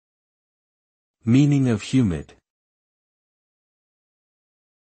Meaning of humid.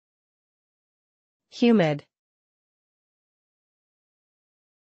 Humid.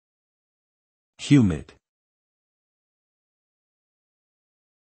 Humid.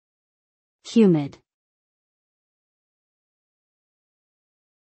 Humid.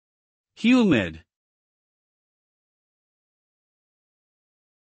 Humid.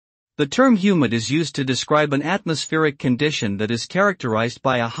 The term humid is used to describe an atmospheric condition that is characterized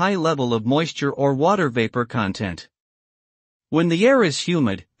by a high level of moisture or water vapor content. When the air is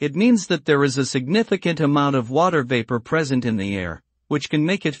humid, it means that there is a significant amount of water vapor present in the air, which can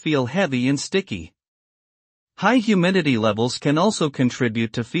make it feel heavy and sticky. High humidity levels can also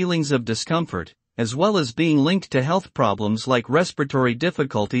contribute to feelings of discomfort, as well as being linked to health problems like respiratory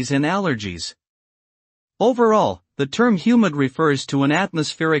difficulties and allergies. Overall, the term humid refers to an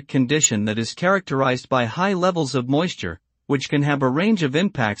atmospheric condition that is characterized by high levels of moisture, which can have a range of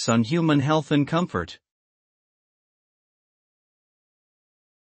impacts on human health and comfort.